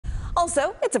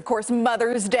Also, it's of course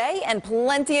Mother's Day, and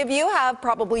plenty of you have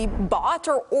probably bought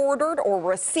or ordered or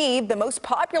received the most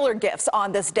popular gifts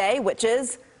on this day, which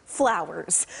is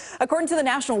flowers. According to the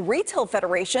National Retail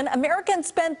Federation, Americans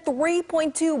spent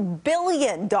 $3.2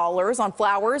 billion on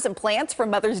flowers and plants for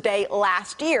Mother's Day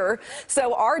last year.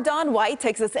 So our Don White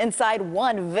takes us inside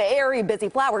one very busy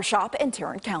flower shop in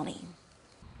Tarrant County.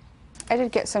 I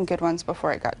did get some good ones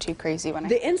before it got too crazy.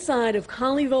 The inside of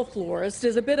Colleyville Florist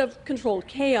is a bit of controlled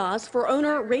chaos for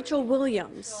owner Rachel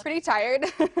Williams. Pretty tired.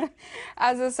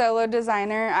 As a solo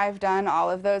designer, I've done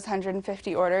all of those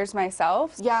 150 orders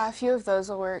myself. Yeah, a few of those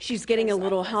will work. She's getting a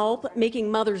little help making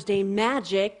Mother's Day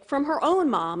magic from her own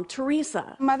mom,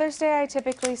 Teresa. Mother's Day, I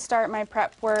typically start my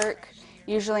prep work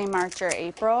usually March or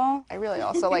April. I really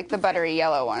also like the buttery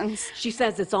yellow ones. She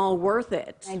says it's all worth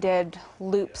it. I did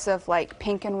loops of like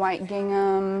pink and white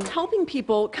gingham. Helping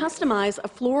people customize a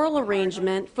floral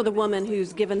arrangement for the woman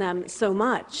who's given them so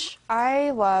much. I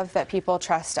love that people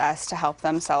trust us to help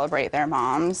them celebrate their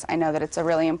moms. I know that it's a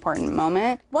really important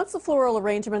moment. Once the floral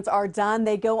arrangements are done,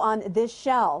 they go on this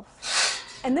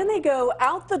shelf. And then they go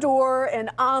out the door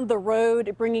and on the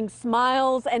road, bringing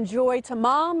smiles and joy to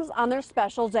moms on their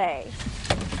special day.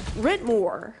 Britt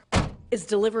Moore is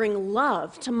delivering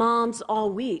love to moms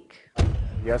all week.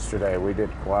 Yesterday we did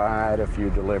quite a few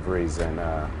deliveries and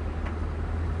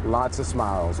lots of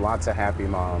smiles, lots of happy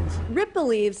moms. Rip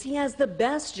believes he has the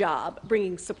best job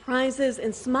bringing surprises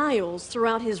and smiles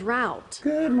throughout his route.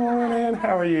 Good morning,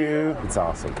 how are you? It's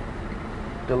awesome.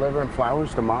 Delivering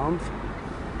flowers to moms,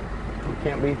 you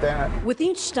can't beat that. With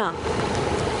each stop,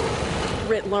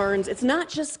 Britt learns it's not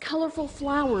just colorful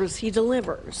flowers he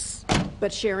delivers,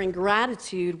 but sharing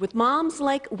gratitude with moms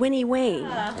like Winnie Wayne.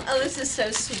 Oh, this is so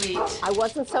sweet. I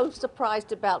wasn't so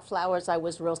surprised about flowers. I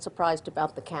was real surprised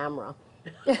about the camera.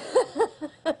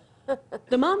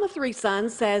 The mom of 3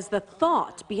 sons says the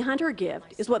thought behind her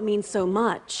gift is what means so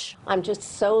much. I'm just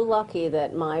so lucky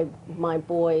that my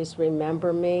boys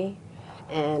remember me,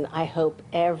 and I hope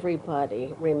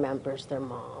everybody remembers their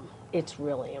mom. It's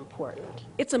really important.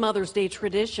 It's a Mother's Day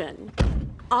tradition.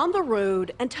 On the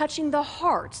road and touching the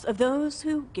hearts of those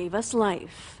who gave us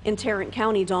life. In Tarrant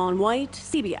County, Don White,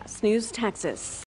 CBS News, Texas.